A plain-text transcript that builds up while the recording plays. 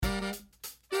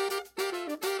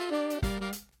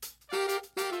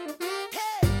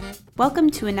Welcome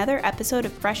to another episode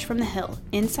of Fresh from the Hill,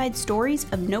 inside stories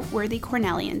of noteworthy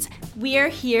Cornellians. We are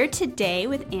here today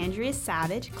with Andrea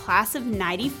Savage, class of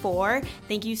 94.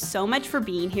 Thank you so much for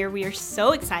being here. We are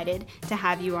so excited to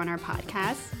have you on our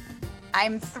podcast.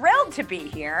 I'm thrilled to be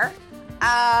here.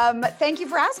 Thank you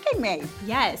for asking me.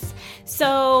 Yes.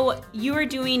 So you are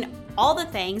doing all the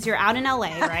things. You're out in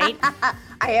LA, right?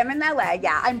 I am in LA,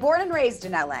 yeah. I'm born and raised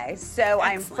in LA, so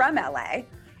I'm from LA.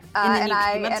 And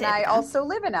I also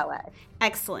live in LA.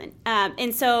 Excellent.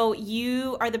 And so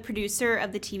you are the producer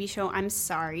of the TV show I'm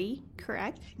Sorry,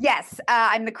 correct? Yes,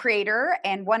 I'm the creator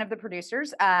and one of the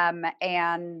producers. Yes,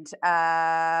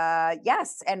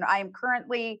 and I'm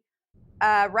currently,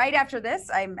 right after this,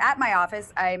 I'm at my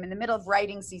office. I'm in the middle of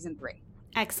writing season 3.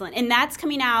 Excellent. And that's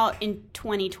coming out in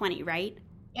 2020, right?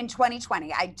 In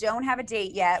 2020. I don't have a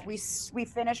date yet. We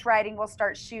finish writing. We'll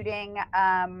start shooting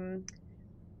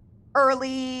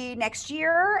early next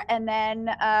year, and then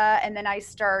I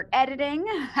start editing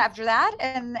after that,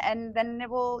 and then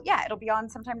it'll be on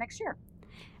sometime next year.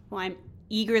 Well, I'm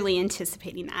eagerly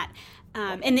anticipating that.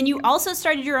 And then you also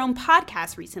started your own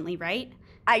podcast recently, right?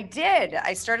 I did.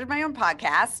 I started my own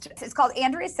podcast. It's called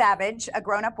Andrea Savage, a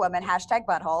Grown-Up Woman,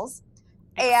 #buttholes.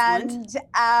 Excellent.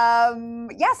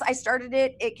 And yes, I started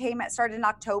it. It started in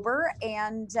October,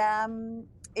 and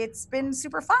it's been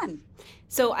super fun.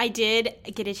 So I did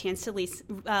get a chance to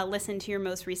listen to your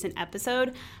most recent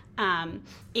episode,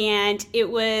 and it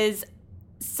was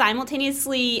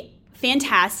simultaneously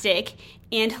fantastic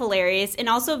and hilarious, and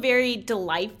also very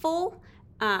delightful.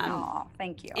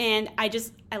 Thank you. And I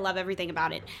love everything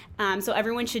about it. So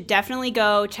everyone should definitely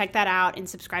go check that out and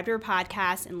subscribe to her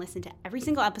podcast and listen to every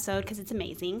single episode because it's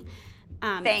amazing.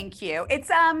 Thank you.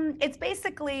 It's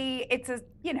basically,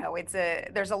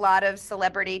 there's a lot of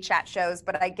celebrity chat shows,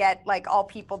 but I get like all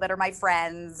people that are my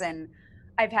friends, and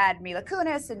I've had Mila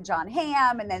Kunis and John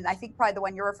Hamm, and then I think probably the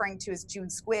one you're referring to is June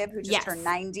Squibb, who just turned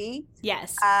 90.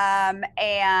 Yes.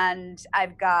 And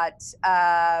I've got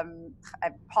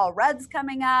Paul Rudd's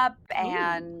coming up,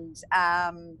 and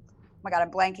oh my God,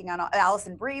 I'm blanking on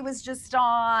Alison Brie was just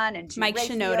on, and Mike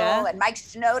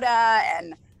Shinoda,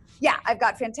 and yeah, I've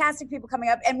got fantastic people coming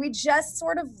up, and we just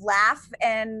sort of laugh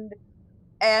and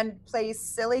play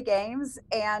silly games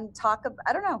and talk.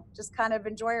 I don't know, just kind of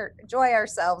enjoy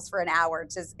ourselves for an hour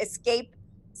to escape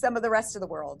some of the rest of the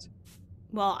world.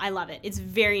 Well, I love it. It's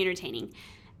very entertaining.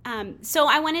 So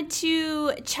I wanted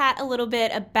to chat a little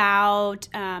bit about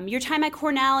your time at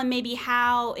Cornell and maybe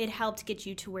how it helped get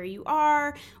you to where you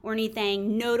are, or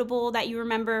anything notable that you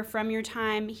remember from your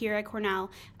time here at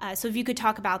Cornell. So if you could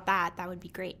talk about that, that would be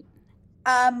great.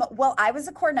 Well, I was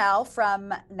at Cornell from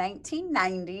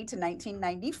 1990 to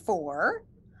 1994.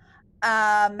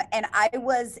 And I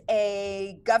was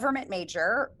a government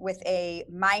major with a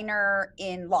minor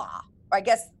in law. I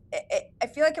guess I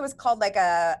feel like it was called like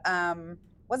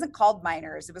wasn't called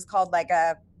minors. It was called like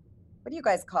what do you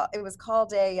guys call it? It was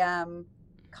called a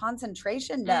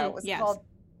concentration. No, it was called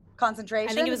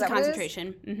concentration. I think it was a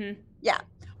concentration. Mm-hmm. Yeah.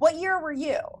 What year were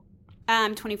you?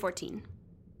 2014.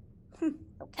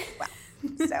 Okay, well,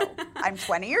 so I'm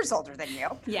 20 years older than you.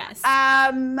 Yes.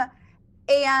 And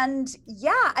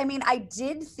yeah, I mean, I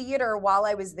did theater while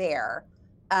I was there,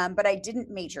 but I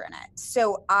didn't major in it.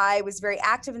 So I was very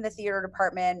active in the theater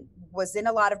department, was in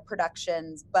a lot of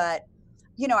productions, but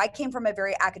I came from a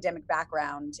very academic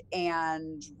background,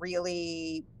 and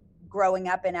really growing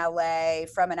up in LA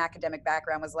from an academic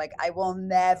background was like, I will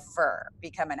never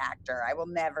become an actor. I will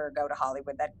never go to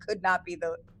Hollywood. That could not be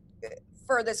the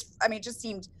furthest. I mean, it just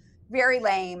seemed very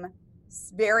lame,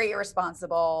 very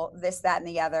irresponsible, this, that, and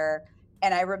the other.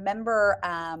 And I remember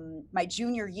my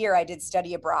junior year, I did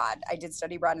study abroad. I did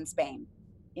study abroad in Spain.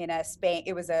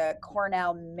 It was a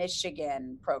Cornell,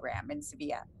 Michigan program in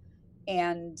Sevilla.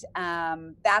 And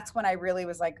that's when I really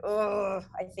was like, oh,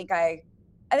 I think I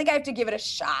have to give it a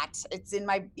shot. It's in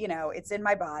my, it's in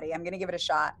my body. I'm going to give it a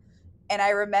shot. And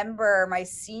I remember my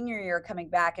senior year coming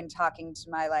back and talking to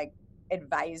my like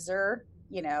advisor,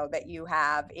 that you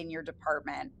have in your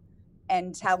department,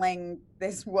 and telling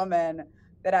this woman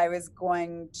that I was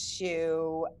going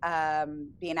to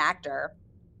be an actor.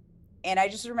 And I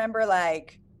just remember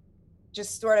like,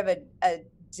 just sort of a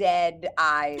dead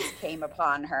eyes came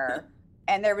upon her.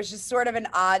 And there was just sort of an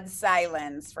odd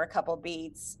silence for a couple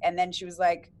beats. And then she was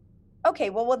like, okay,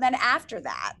 well, then after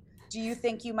that, do you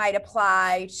think you might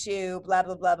apply to blah,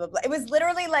 blah, blah, blah, blah. It was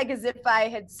literally like as if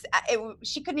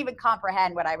she couldn't even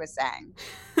comprehend what I was saying,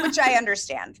 which I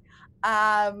understand.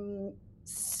 Other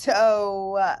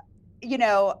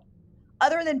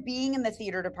than being in the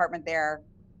theater department there,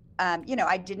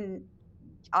 I didn't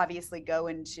obviously go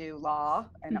into law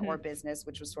or business,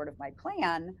 which was sort of my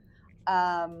plan.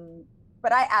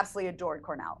 But I absolutely adored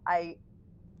Cornell. I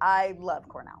love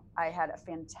Cornell. I had a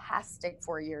fantastic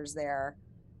 4 years there.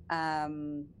 That's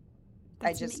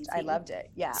amazing. I loved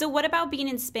it. Yeah. So what about being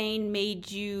in Spain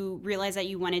made you realize that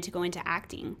you wanted to go into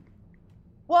acting?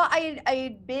 Well, I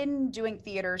had been doing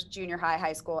theaters junior high,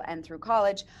 high school, and through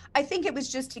college. I think it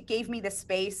was just it gave me the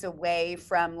space away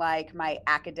from like my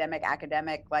academic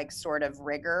like sort of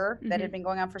rigor that had been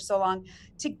going on for so long,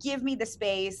 to give me the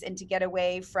space and to get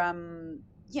away from,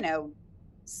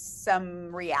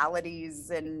 some realities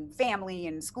and family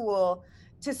and school,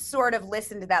 to sort of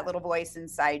listen to that little voice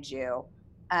inside you.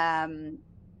 Um,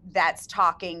 that's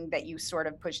talking that you sort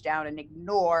of push down and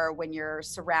ignore when you're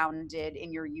surrounded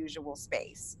in your usual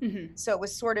space. So it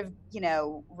was sort of,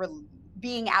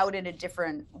 being out in a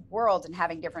different world and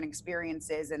having different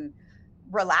experiences and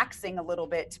relaxing a little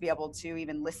bit to be able to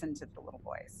even listen to the little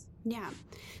voice. Yeah.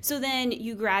 So then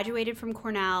you graduated from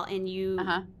Cornell and you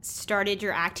started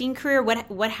your acting career.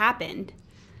 What happened?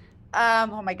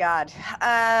 Oh my God.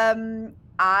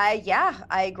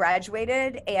 I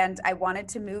graduated and I wanted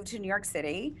to move to New York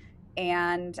City,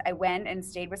 and I went and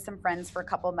stayed with some friends for a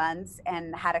couple months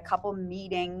and had a couple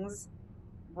meetings,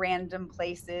 random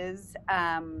places.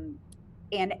 And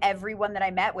everyone that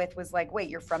I met with was like, "Wait,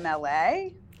 you're from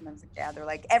LA?" And I was like, "Yeah." They're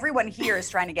like, "Everyone here is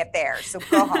trying to get there, so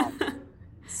go home."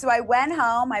 So I went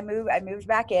home, I moved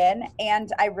back in,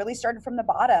 and I really started from the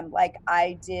bottom. Like,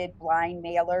 I did blind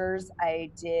mailers.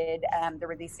 I did, there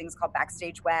were these things called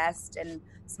Backstage West and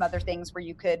some other things where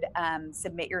you could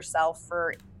submit yourself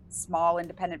for small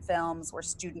independent films or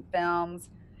student films.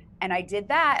 And I did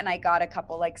that, and I got a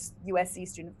couple like USC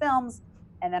student films.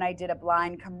 And then I did a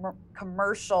blind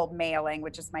commercial mailing,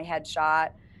 which is my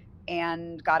headshot,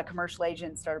 and got a commercial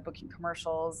agent, started booking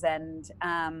commercials. And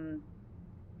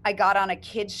I got on a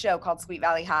kids show called Sweet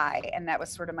Valley High, and that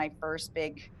was sort of my first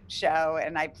big show.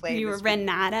 And I played. You were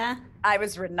Renata? I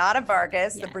was Renata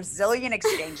Vargas, yes, the Brazilian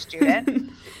exchange student.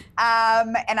 And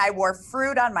I wore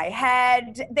fruit on my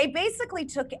head. They basically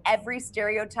took every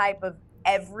stereotype of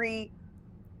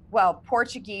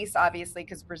Portuguese, obviously,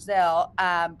 because Brazil,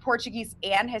 Portuguese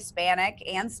and Hispanic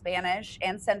and Spanish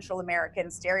and Central American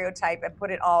stereotype, and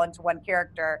put it all into one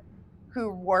character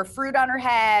who wore fruit on her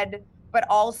head, but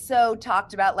also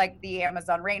talked about like the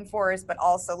Amazon rainforest, but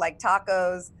also like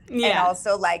tacos, and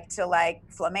also like to like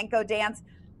flamenco dance.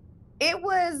 It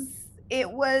was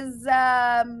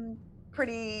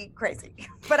pretty crazy,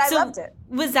 but I loved it.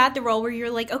 Was that the role where you're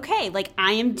like, okay, like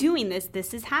I am doing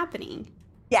this is happening?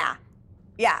 Yeah,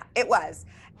 it was.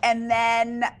 And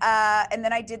then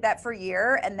I did that for a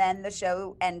year, and then the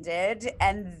show ended.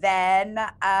 And then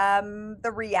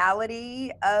the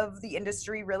reality of the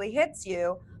industry really hits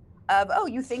you of, oh,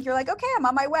 you think you're like, okay, I'm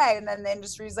on my way. And then the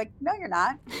industry is like, no, you're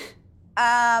not.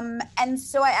 And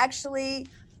so I actually,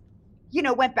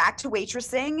 went back to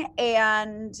waitressing,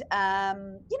 and,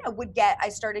 I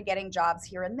started getting jobs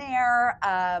here and there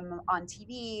on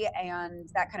TV and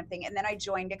that kind of thing. And then I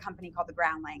joined a company called The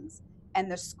Groundlings,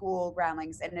 and the school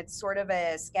Groundlings, and it's sort of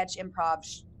a sketch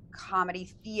improv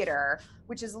comedy theater,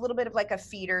 which is a little bit of like a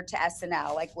feeder to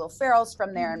SNL. Like Will Ferrell's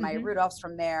from there, and Maya Rudolph's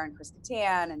from there, and Chris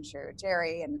Kattan and Sherry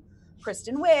Terry and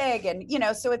Kristen Wiig,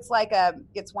 and so it's like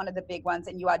it's one of the big ones,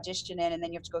 and you audition in, and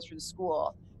then you have to go through the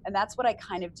school, and that's what I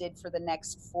kind of did for the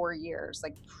next 4 years,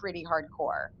 like pretty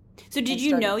hardcore. So did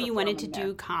you know you wanted to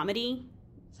do comedy?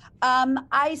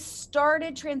 I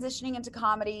started transitioning into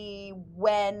comedy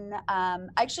when I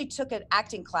actually took an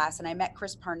acting class, and I met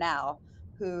Chris Parnell,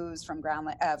 who's from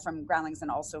Groundlings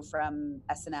and also from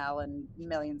SNL and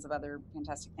millions of other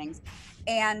fantastic things.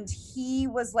 And he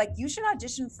was like, you should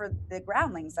audition for the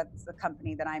Groundlings. That's the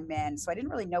company that I'm in. So I didn't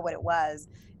really know what it was.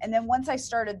 And then once I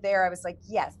started there, I was like,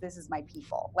 yes, this is my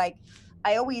people. Like,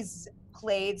 I always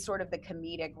played sort of the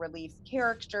comedic relief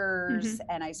characters,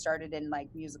 and I started in like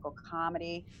musical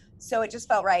comedy. So it just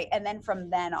felt right. And then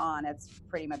from then on, it's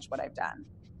pretty much what I've done.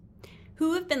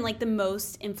 Who have been like the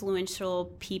most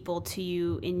influential people to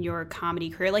you in your comedy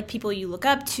career? Like people you look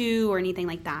up to or anything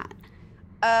like that?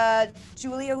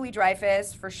 Julia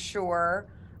Louis-Dreyfus for sure.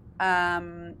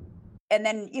 And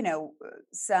then,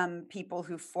 some people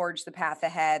who forged the path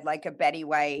ahead, like a Betty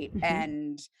White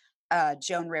and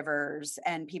Joan Rivers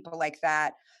and people like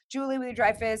that. Julia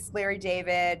Louis-Dreyfus, Larry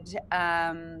David,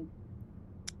 and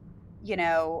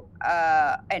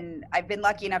I've been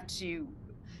lucky enough to,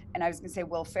 and I was going to say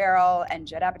Will Ferrell and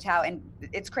Judd Apatow, and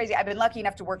it's crazy. I've been lucky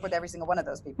enough to work with every single one of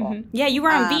those people. Yeah, you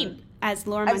were on Veep as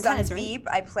Laura Montez, right? I was on Veep.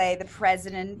 I play the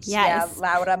president,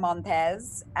 Laura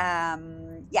Montez,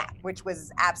 which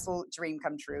was absolute dream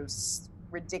come true,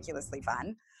 ridiculously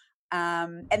fun.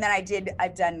 And then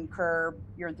I've done Curb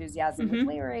Your Enthusiasm with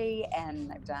Larry,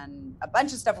 and I've done a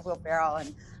bunch of stuff with Will Ferrell,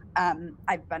 and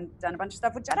I've done a bunch of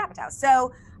stuff with Judd Apatow.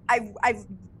 So I've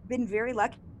been very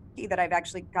lucky that I've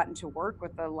actually gotten to work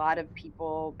with a lot of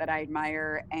people that I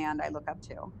admire and I look up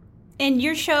to. And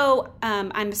your show,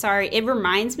 I'm sorry, it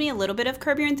reminds me a little bit of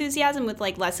Curb Your Enthusiasm with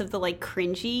like less of the like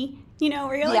cringy,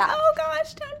 where you're like, oh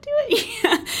gosh, don't do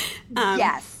it.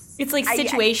 Yes. It's like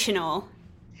situational.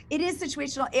 It is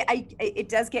situational. It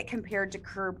does get compared to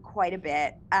Curb quite a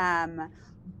bit.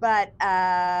 But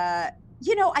I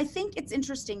think it's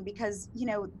interesting because,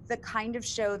 the kind of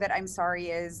show that I'm Sorry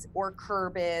is, or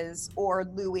Curb is, or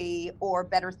Louie, or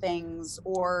Better Things,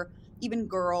 or even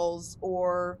Girls,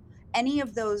 or any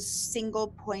of those single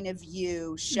point of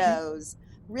view shows,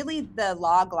 really the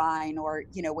log line, or,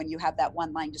 when you have that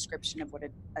one line description of what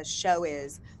a show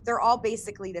is, they're all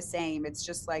basically the same. It's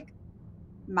just like,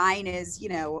 mine is,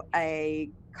 a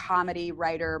comedy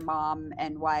writer, mom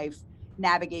and wife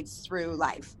navigates through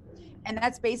life. And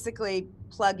that's basically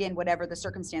plug in whatever the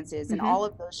circumstance is. And all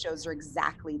of those shows are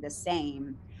exactly the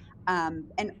same.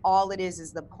 And all it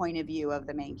is the point of view of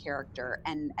the main character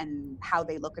and how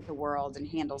they look at the world and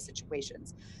handle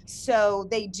situations. So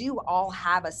they do all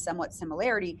have a somewhat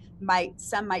similarity.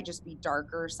 Some might just be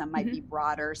darker, some might be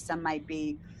broader, some might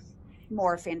be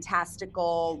more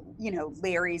fantastical,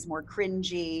 Larry's more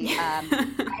cringy.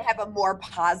 I have a more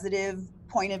positive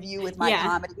point of view with my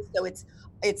comedy. So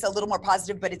it's a little more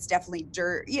positive, but it's definitely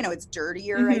it's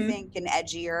dirtier, I think, and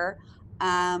edgier.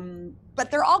 But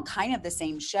they're all kind of the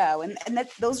same show. And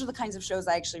those are the kinds of shows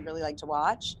I actually really like to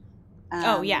watch.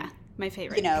 My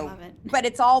favorite. I love it. But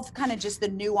it's all kind of just the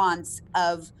nuance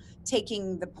of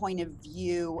taking the point of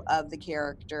view of the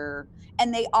character.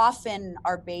 And they often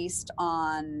are based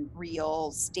on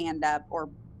real stand-up or,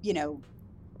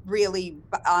 really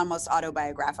almost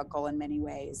autobiographical in many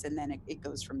ways. And then it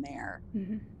goes from there.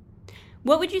 Mm-hmm.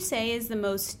 What would you say is the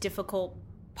most difficult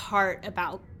part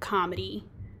about comedy?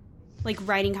 Like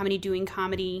writing comedy, doing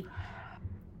comedy?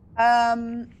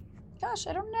 Gosh,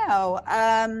 I don't know.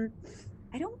 I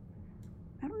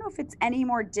don't know if it's any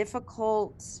more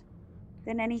difficult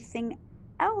than anything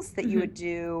else that you would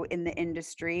do in the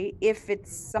industry, if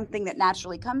it's something that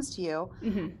naturally comes to you.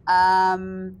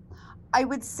 I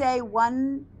would say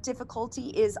one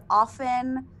difficulty is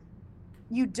often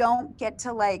you don't get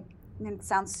to and it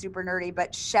sounds super nerdy,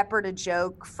 but shepherd a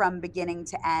joke from beginning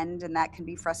to end, and that can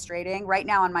be frustrating. Right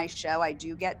now on my show, I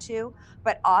do get to,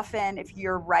 but often if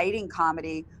you're writing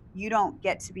comedy, you don't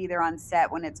get to be there on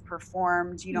set when it's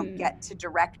performed, you don't get to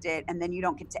direct it, and then you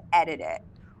don't get to edit it.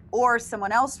 Or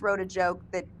someone else wrote a joke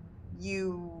that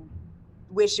you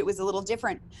wish it was a little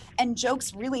different. And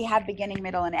jokes really have beginning,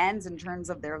 middle, and ends in terms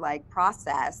of their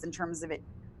process, in terms of it,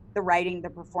 the writing, the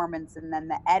performance, and then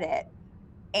the edit.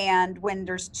 And when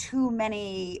there's too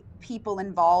many people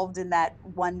involved in that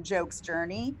one joke's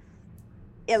journey,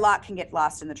 a lot can get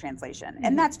lost in the translation.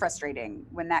 And that's frustrating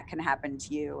when that can happen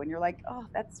to you. And you're like, oh,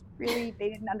 that's really, they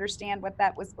didn't understand what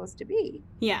that was supposed to be.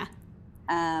 Yeah.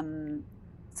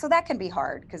 So that can be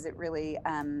hard because it really,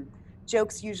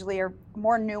 jokes usually are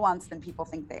more nuanced than people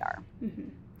think they are.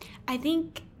 I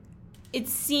think it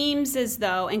seems as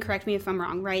though, and correct me if I'm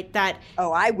wrong, right, that...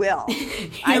 Oh, I will.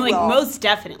 I will. Most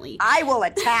definitely. I will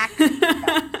attack.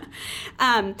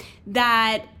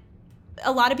 That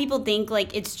a lot of people think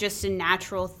it's just a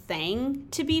natural thing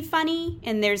to be funny,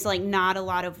 and there's not a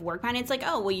lot of work behind it. It's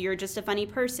oh, well, you're just a funny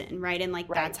person, right? And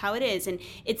that's how it is. And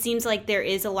it seems like there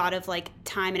is a lot of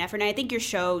time and effort. And I think your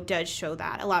show does show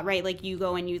that a lot, right? You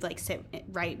go and you sit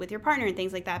right with your partner and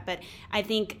things like that. But I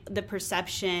think the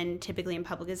perception typically in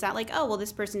public is that oh, well,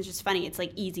 this person's just funny. It's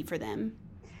easy for them.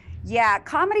 Yeah,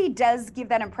 comedy does give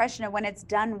that impression of when it's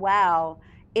done well,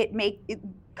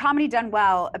 comedy done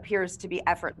well appears to be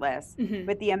effortless,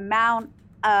 but the amount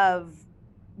of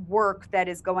work that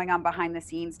is going on behind the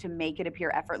scenes to make it appear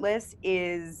effortless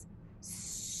is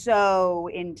so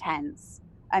intense.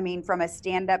 I mean, from a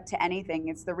stand-up to anything,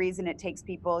 it's the reason it takes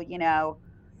people, a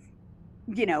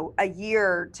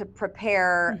year to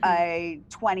prepare a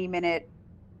 20-minute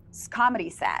comedy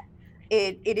set.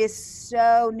 It is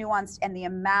so nuanced, and the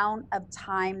amount of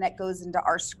time that goes into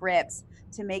our scripts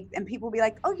to make, and people will be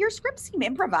like, oh, your scripts seem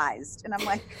improvised. And I'm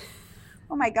like,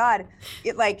 oh my God.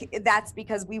 That's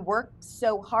because we work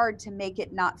so hard to make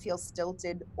it not feel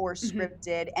stilted or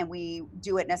scripted. And we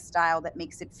do it in a style that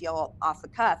makes it feel off the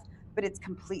cuff, but it's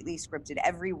completely scripted.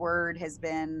 Every word has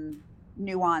been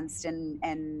nuanced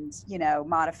and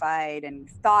modified and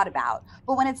thought about.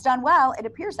 But when it's done well, it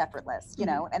appears effortless,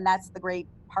 and that's the great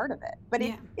part of it. But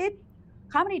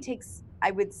comedy takes,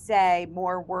 I would say,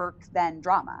 more work than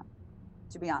drama,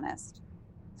 to be honest.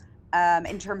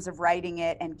 in terms of writing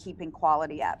it and keeping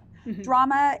quality up. Mm-hmm.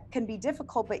 Drama can be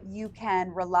difficult, but you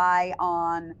can rely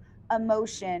on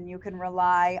emotion. You can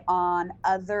rely on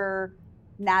other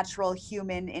natural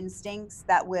human instincts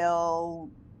that will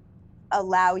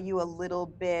allow you a little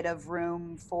bit of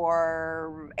room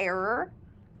for error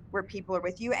where people are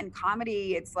with you. And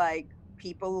comedy, it's like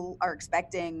people are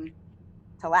expecting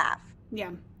to laugh.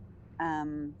 Yeah.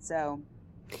 So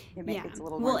it's a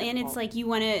little well, more and difficult. it's like you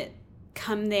want to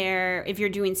come there. If you're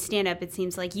doing stand-up, it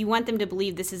seems like you want them to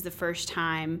believe this is the first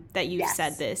time that you've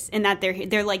said this, and that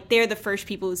they're the first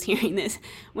people who's hearing this,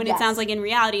 when it sounds like in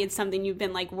reality it's something you've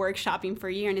been like workshopping for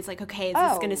a year, and it's like, okay, is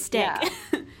this gonna stick?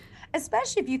 Yeah.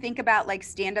 Especially if you think about like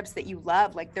stand-ups that you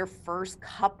love, like their first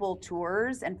couple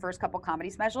tours and first couple comedy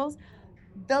specials,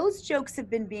 those jokes have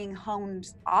been being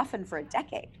honed often for a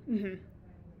decade. Mm-hmm.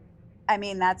 I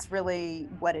mean, that's really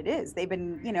what it is. They've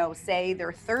been, say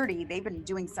they're 30, they've been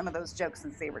doing some of those jokes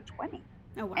since they were 20.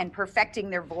 Oh, wow. And perfecting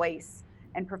their voice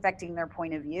and perfecting their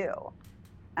point of view.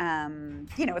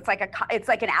 It's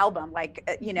like an album, like,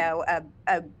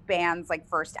 a band's like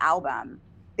first album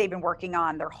they've been working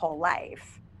on their whole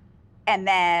life. And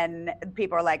then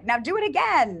people are like, now do it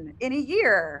again in a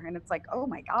year. And it's like, oh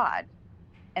my God.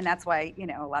 And that's why,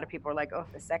 a lot of people are like, oh,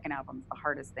 the second album's the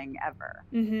hardest thing ever.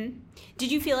 Mm-hmm.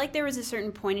 Did you feel like there was a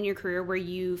certain point in your career where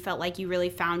you felt like you really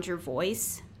found your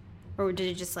voice? Or did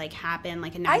it just like happen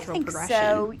like a natural progression?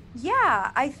 I think so.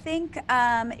 Yeah. I think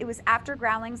it was after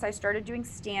Groundlings I started doing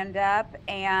stand-up.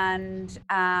 And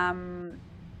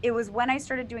it was when I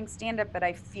started doing stand-up that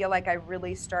I feel like I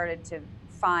really started to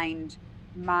find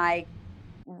my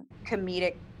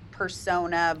comedic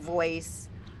persona, voice.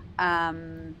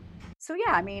 So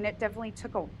yeah, I mean, it definitely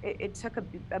took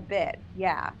a bit.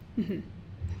 Yeah.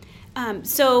 Mm-hmm.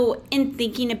 So in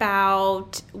thinking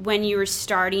about when you were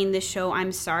starting the show,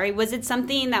 I'm Sorry, was it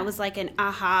something that was like an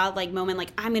aha like moment,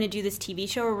 like I'm going to do this TV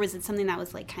show, or was it something that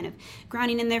was like kind of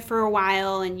grounding in there for a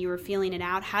while and you were feeling it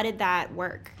out? How did that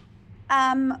work?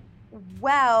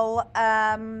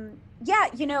 Yeah,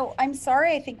 I'm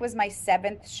Sorry, I think was my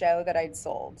 7th show that I'd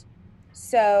sold.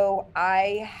 So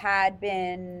I had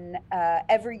been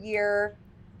every year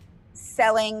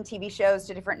selling TV shows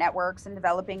to different networks and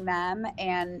developing them.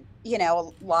 And,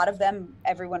 a lot of them,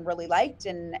 everyone really liked.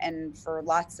 And for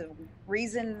lots of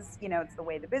reasons, it's the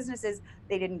way the business is,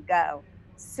 they didn't go.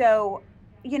 So,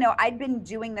 I'd been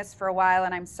doing this for a while,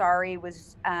 and I'm Sorry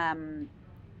was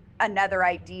another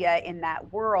idea in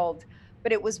that world.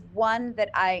 But it was one that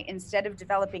instead of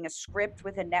developing a script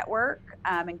with a network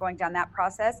and going down that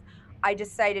process, I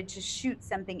decided to shoot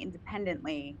something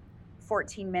independently,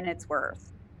 14 minutes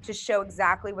worth, to show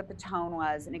exactly what the tone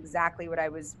was and exactly what I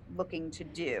was looking to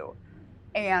do.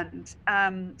 And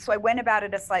so I went about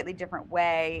it a slightly different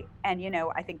way. And,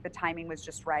 I think the timing was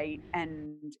just right.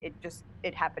 And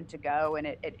it happened to go, and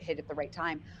it hit at the right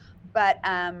time. But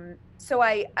so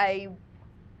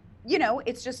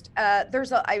it's just, I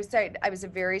would say I was a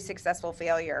very successful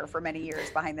failure for many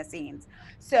years behind the scenes.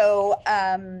 So,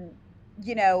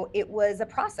 it was a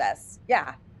process.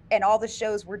 Yeah. And all the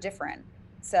shows were different.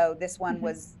 So this one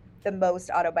was the most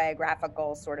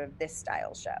autobiographical sort of this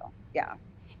style show. Yeah.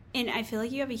 And I feel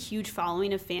like you have a huge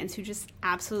following of fans who just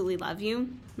absolutely love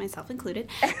you, myself included.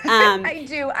 I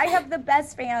do. I have the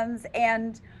best fans.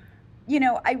 And,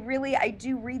 I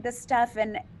do read this stuff,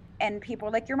 and people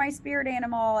are like, you're my spirit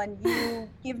animal, and you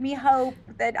give me hope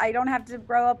that I don't have to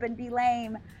grow up and be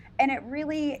lame. And it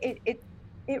really,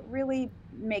 it really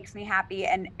makes me happy,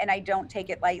 and I don't take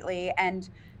it lightly. And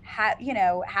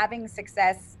having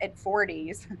success at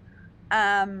 40s,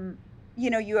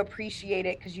 you appreciate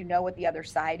it because you know what the other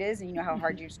side is, and you know how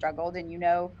hard you've struggled,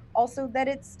 and also that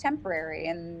it's temporary,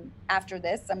 and after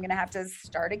this I'm gonna have to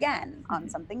start again on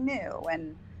something new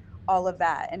and all of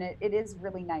that. And it is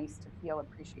really nice to feel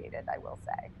appreciated, I will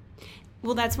say.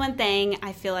 Well, that's one thing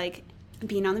I feel like,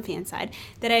 being on the fan side,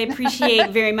 that I appreciate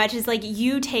very much is like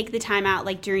you take the time out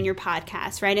like during your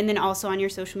podcast, right? And then also on your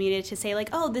social media to say like,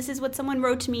 oh, this is what someone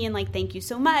wrote to me, and like, thank you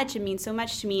so much. It means so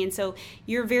much to me. And so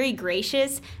you're very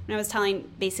gracious. When I was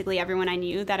telling basically everyone I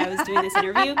knew that I was doing this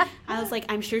interview, I was like,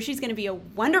 I'm sure she's going to be a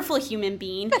wonderful human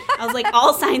being. I was like,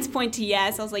 all signs point to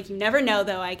yes. I was like, you never know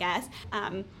though, I guess.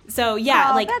 So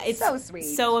yeah, like that's it's so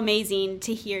sweet. So amazing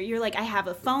to hear. You're like, I have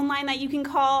a phone line that you can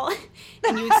call,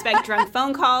 and you expect drunk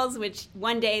phone calls, which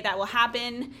one day that will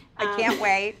happen. I can't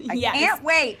wait. I can't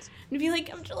wait. And be like,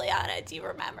 I'm Juliana. Do you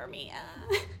remember me?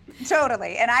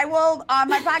 Totally. And I will on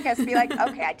my podcast be like,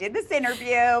 okay, I did this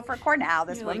interview for Cornell.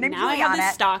 This woman named Juliana. Now I have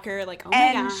this stalker. Like, oh my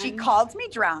God. And she called me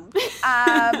drunk.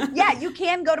 Yeah, you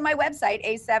can go to my website,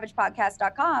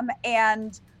 asavagepodcast.com,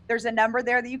 and there's a number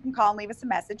there that you can call and leave us a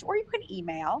message, or you can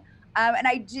email. And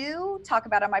I do talk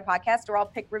about on my podcast, or I'll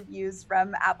pick reviews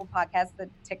from Apple Podcasts that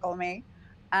tickle me.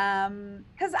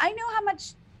 Because I know how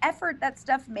much effort that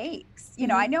stuff makes. You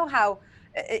know, I know how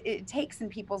it takes in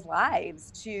people's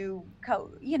lives to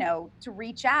to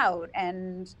reach out,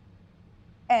 and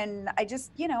I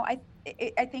just,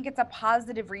 I think it's a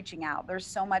positive reaching out. There's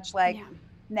so much like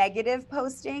negative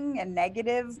posting and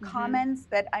negative comments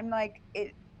that I'm like,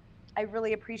 I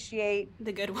really appreciate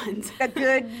the good ones, the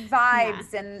good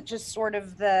vibes, and just sort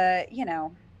of the,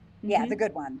 the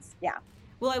good ones. Yeah.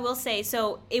 Well, I will say,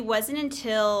 so it wasn't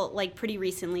until like pretty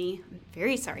recently,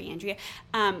 very sorry, Andrea,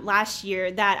 last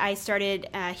year that I started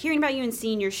hearing about you and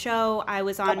seeing your show. I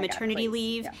was on maternity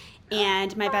leave,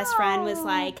 and my best friend was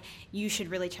like, you should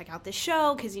really check out this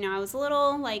show, because, I was a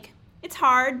little like, it's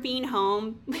hard being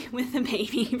home with a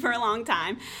baby for a long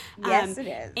time. Yes, it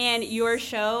is. And your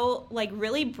show like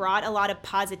really brought a lot of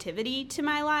positivity to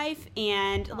my life,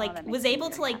 and was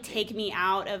able to like take me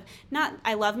out of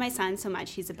I love my son so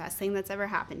much. He's the best thing that's ever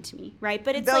happened to me. Right.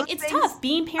 But it's tough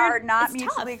being parent. Are not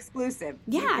mutually exclusive.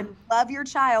 Yeah. You can love your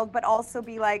child, but also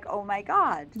be like, oh my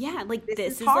God. Yeah. Like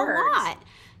this is a lot.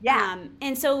 Yeah.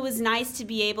 And so it was nice to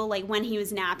be able, like, when he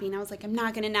was napping, I was like, I'm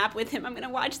not going to nap with him. I'm going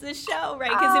to watch this show, right?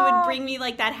 Because it would bring me,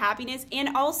 like, that happiness.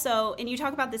 And also, and you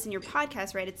talk about this in your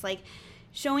podcast, right? It's like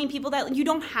showing people that you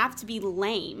don't have to be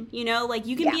lame, Like,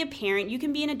 you can be a parent, you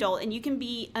can be an adult, and you can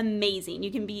be amazing.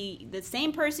 You can be the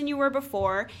same person you were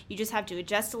before. You just have to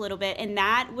adjust a little bit. And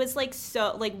that was, like,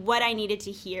 so, like, what I needed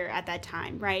to hear at that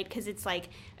time, right? Because it's, like,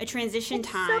 a transition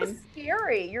time. It's so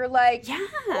scary. You're like,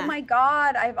 oh my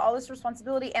God, I have all this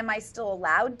responsibility. Am I still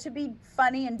allowed to be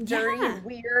funny and dirty and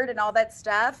weird and all that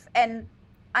stuff? And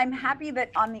I'm happy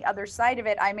that on the other side of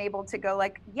it, I'm able to go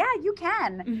like, yeah, you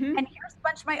can. And here's a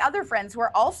bunch of my other friends who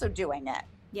are also doing it.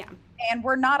 Yeah. And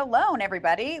we're not alone,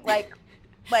 everybody. Like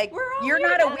you're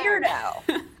not a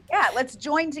weirdo. Yeah, let's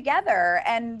join together.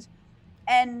 And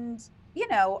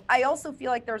I also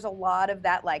feel like there's a lot of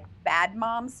that like bad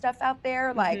mom stuff out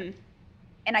there. Like,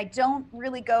 and I don't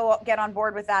really get on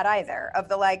board with that either, of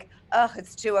the like, oh,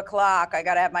 it's 2:00. I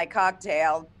got to have my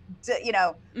cocktail,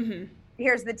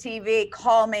 here's the TV,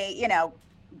 call me,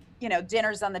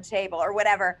 dinner's on the table or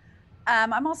whatever.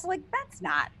 I'm also like, that's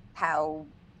not how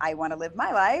I want to live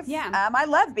my life. Yeah. I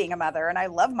love being a mother, and I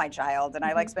love my child, and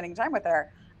I like spending time with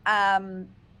her.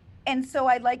 And so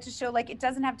I'd like to show, like, it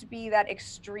doesn't have to be that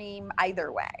extreme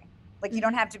either way. Like, you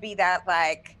don't have to be that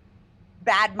like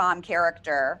bad mom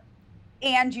character,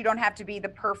 and you don't have to be the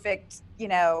perfect,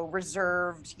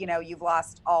 reserved, you've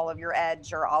lost all of your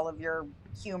edge or all of your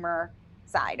humor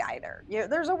side either.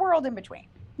 There's a world in between.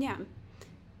 Yeah.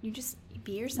 You just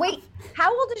be yourself. Wait,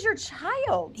 how old is your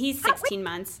child? He's 16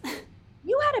 months.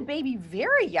 You had a baby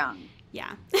very young.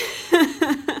 Yeah.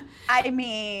 I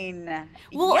mean,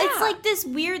 well, it's like this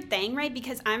weird thing, right?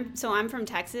 Because I'm from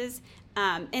Texas.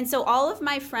 And so all of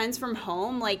my friends from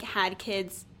home like had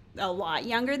kids a lot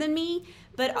younger than me,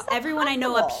 but everyone I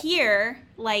know up here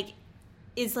like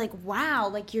is like, wow,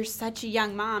 like you're such a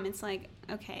young mom. It's like,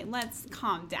 okay, let's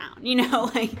calm down,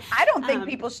 like. I don't think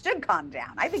people should calm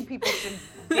down. I think people should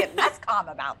get less calm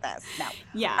about this. No.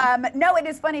 Yeah. No, it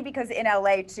is funny because in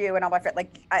LA too, and all my friends,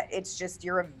 like, it's just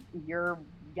you're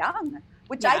young,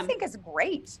 which I think is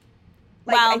great.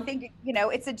 Like, I think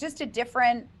it's just a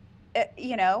different,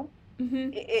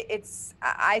 it's.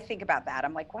 I think about that.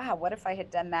 I'm like, wow, what if I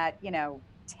had done that,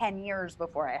 10 years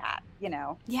before I had,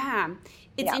 Yeah.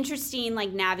 It's interesting,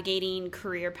 like, navigating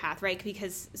career path, right?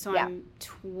 Because, I'm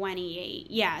 28.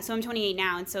 Yeah, so I'm 28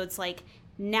 now, and so it's, like,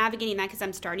 navigating that because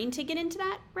I'm starting to get into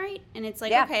that, right? And it's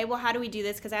like, okay, well, how do we do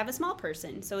this? Because I have a small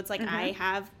person. So it's like I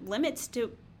have limits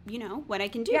to, what I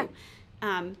can do. Yeah.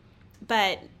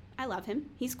 But I love him.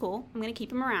 He's cool. I'm going to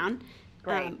keep him around.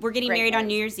 Great. We're getting married on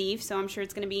New Year's Eve, so I'm sure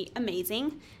it's going to be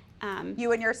amazing.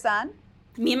 You and your son?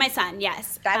 Me and my son,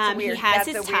 yes. That's weird. He has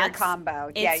That's his a weird tux.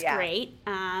 combo. It's great.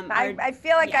 I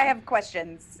feel like I have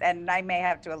questions, and I may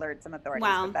have to alert some authorities,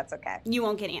 but that's okay. You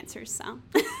won't get answers, so.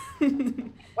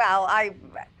 Well,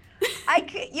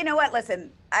 you know what?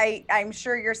 Listen, I'm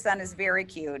sure your son is very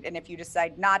cute, and if you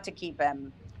decide not to keep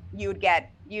him,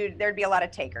 there'd be a lot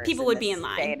of takers. People would be in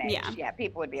line. Yeah,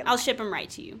 people would be in line. I'll ship him right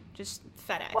to you. Just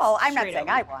FedEx. Well, I'm not saying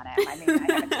I want him. I mean,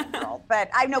 I have a 10-year-old, but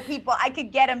I know people. I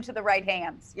could get him to the right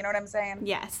hands. You know what I'm saying?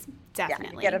 Yes,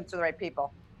 definitely. Yeah, get him to the right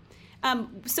people.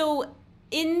 So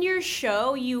in your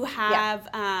show, you have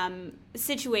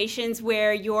situations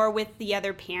where you're with the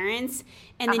other parents,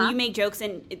 and then you make jokes,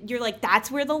 and you're like,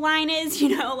 "That's where the line is,"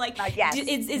 Like, yes.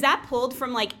 Is that pulled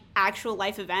from like actual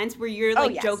life events where you're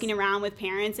like joking around with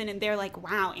parents, and they're like,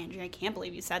 "Wow, Andrea, I can't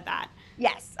believe you said that."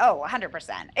 Yes. Oh,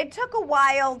 100%. It took a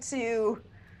while to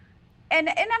and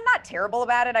I'm not terrible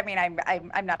about it. I mean,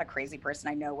 I'm not a crazy person.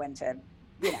 I know when to,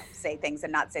 say things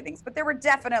and not say things. But there were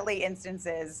definitely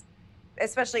instances,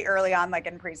 especially early on, like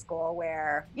in preschool,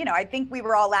 where, I think we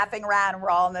were all laughing around and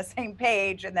we're all on the same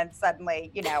page. And then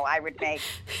suddenly, I would make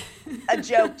a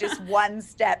joke just one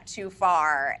step too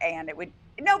far, and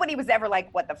nobody was ever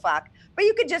like, what the fuck? But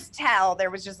you could just tell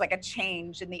there was just like a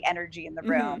change in the energy in the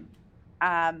room.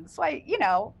 So you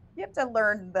have to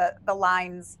learn the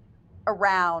lines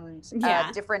around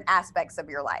different aspects of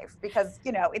your life, because,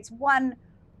 it's one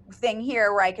thing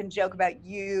here where I can joke about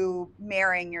you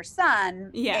marrying your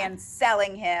son and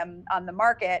selling him on the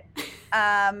market.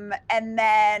 And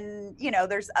then,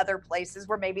 there's other places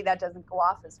where maybe that doesn't go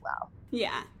off as well.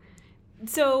 Yeah.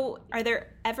 So are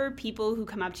there ever people who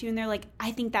come up to you and they're like,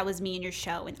 I think that was me in your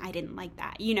show and I didn't like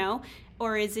that,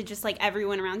 Or is it just like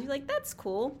everyone around you like, that's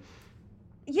cool?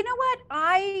 You know what?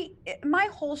 My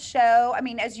whole show, I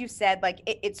mean, as you said, like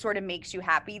it sort of makes you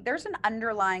happy. There's an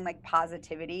underlying like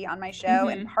positivity on my show.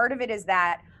 And part of it is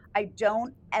that I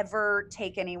don't ever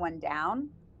take anyone down.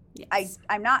 Yes.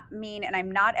 I'm not mean, and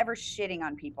I'm not ever shitting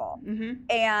on people.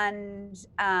 And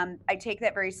I take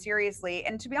that very seriously.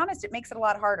 And to be honest, it makes it a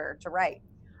lot harder to write.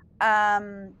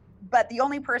 But the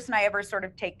only person I ever sort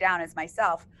of take down is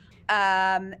myself.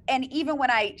 And even when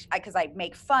because I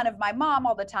make fun of my mom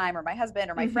all the time, or my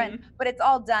husband, or my friend, but it's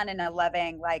all done in a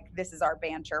loving, like, this is our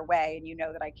banter way, and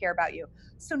that I care about you.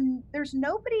 So there's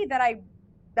nobody that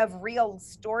of real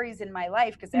stories in my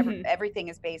life, because everything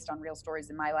is based on real stories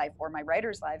in my life or my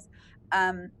writers' lives.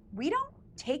 We don't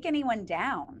take anyone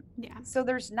down. Yeah. So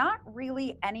there's not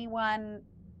really anyone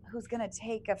who's going to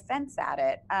take offense at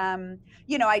it.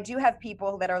 I do have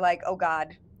people that are like, oh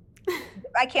God,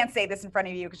 I can't say this in front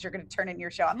of you because you're going to turn it in your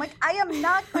show. I'm like, I am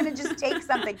not going to just take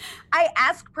something. I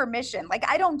ask permission. Like,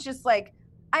 I don't just like,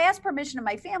 I ask permission of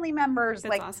my family members.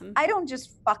 That's like, awesome. I don't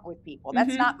just fuck with people.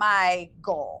 That's not my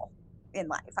goal in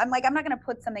life. I'm like, I'm not going to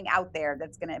put something out there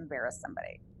that's going to embarrass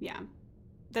somebody. Yeah.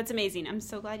 That's amazing. I'm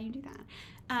so glad you do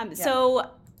that. So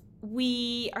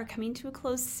we are coming to a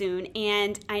close soon.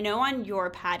 And I know on your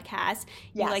podcast,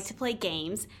 you like to play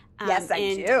games. Yes,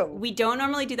 I do. We don't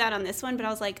normally do that on this one, but I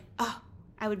was like, oh,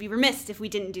 I would be remiss if we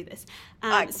didn't do this.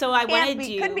 So I want to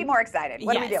do... Couldn't be more excited.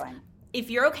 What are we doing? If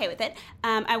you're okay with it,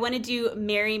 I want to do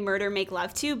Marry, Murder, Make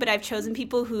Love To, but I've chosen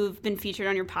people who've been featured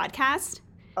on your podcast.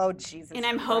 Oh, Jesus And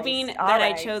I'm hoping that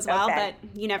I chose well, but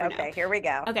you never know. Okay, here we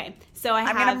go. Okay, so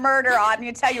I'm going to murder all... I'm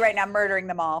going to tell you right now, I'm murdering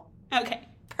them all. Okay,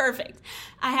 perfect.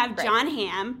 I have Jon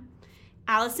Hamm,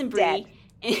 Alison Brie,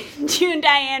 and June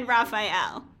Diane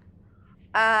Raphael.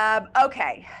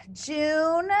 Okay.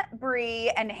 June, Brie,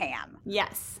 and Hamm.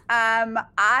 Yes.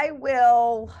 I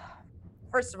will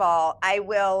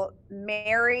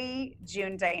marry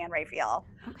June Diane Raphael.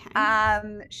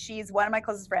 Okay. She's one of my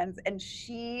closest friends, and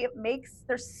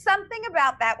there's something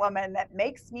about that woman that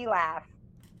makes me laugh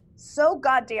so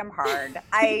goddamn hard.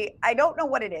 I don't know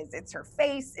what it is. It's her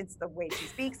face. It's the way she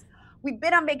speaks. We've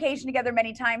been on vacation together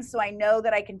many times, so I know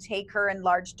that I can take her in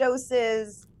large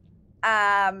doses.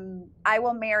 I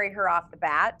will marry her off the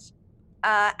bat.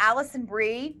 Alison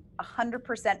Brie,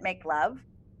 100% make love.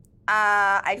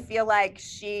 I feel like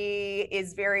she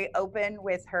is very open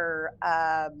with her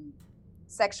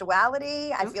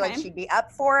sexuality. I feel like she'd be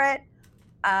up for it.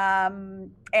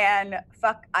 And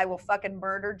I will fucking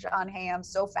murder Jon Hamm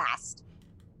so fast.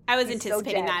 I was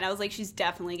anticipating that. I was like, she's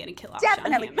definitely going to kill off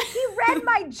Definitely. Jon Hamm. He read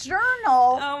my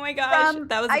journal. Oh my gosh,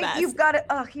 that was the best. You've got it.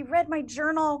 Oh, he read my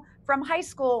journal from high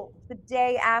school the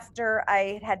day after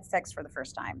I had sex for the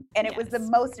first time. And it was the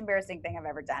most embarrassing thing I've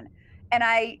ever done. And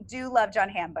I do love Jon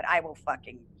Hamm, but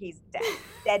he's dead.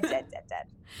 Dead.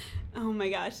 Oh my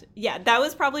gosh. Yeah, that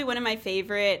was probably one of my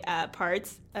favorite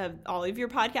parts of all of your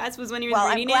podcasts was when you were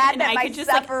reading it. And I could just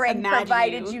suffering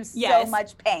provided you so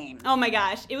much pain. Oh my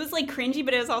gosh. It was like cringy,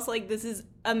 but it was also like, this is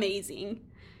amazing.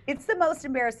 It's the most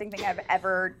embarrassing thing I've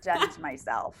ever done to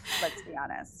myself, let's be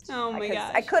honest. Oh my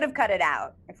gosh. I could have cut it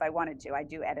out if I wanted to. I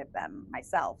do edit them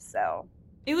myself, so.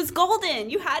 It was golden.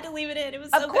 You had to leave it in. It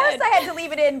was so good. Of course I had to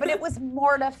leave it in, but it was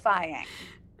mortifying.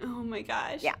 Oh my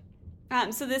gosh. Yeah.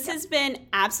 So this has been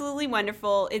absolutely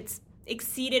wonderful. It's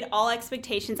exceeded all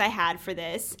expectations I had for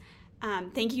this.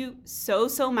 Thank you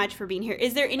so much for being here.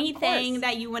 Is there anything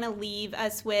that you want to leave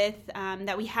us with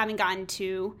that we haven't gotten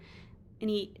to?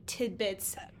 Any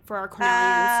tidbits for our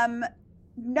Cornellians?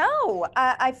 No.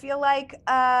 I feel like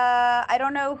I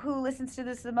don't know who listens to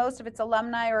this the most, if it's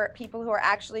alumni or people who are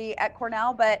actually at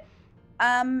Cornell, but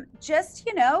just,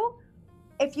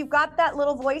 if you've got that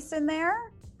little voice in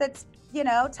there that's,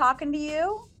 talking to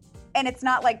you, and it's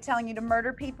not like telling you to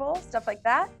murder people, stuff like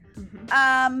that,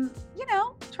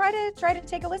 try to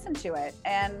take a listen to it,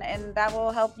 and that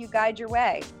will help you guide your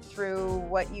way through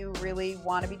what you really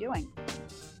want to be doing.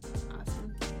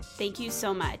 Awesome. Thank you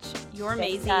so much. You're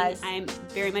amazing. Thanks, guys. I'm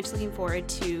very much looking forward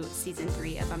to season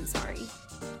 3 of I'm Sorry.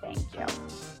 Thank you.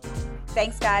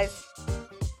 Thanks, guys.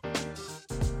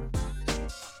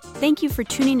 Thank you for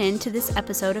tuning in to this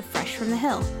episode of Fresh from the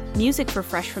Hill. Music for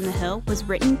Fresh from the Hill was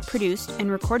written, produced,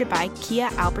 and recorded by Kia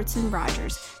Albertson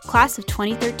Rogers, class of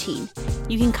 2013.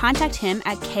 You can contact him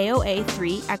at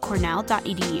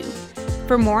koa3@cornell.edu.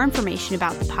 For more information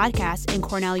about the podcast and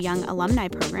Cornell Young Alumni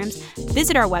programs,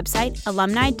 visit our website,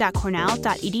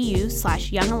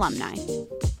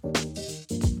 alumni.cornell.edu/youngalumni.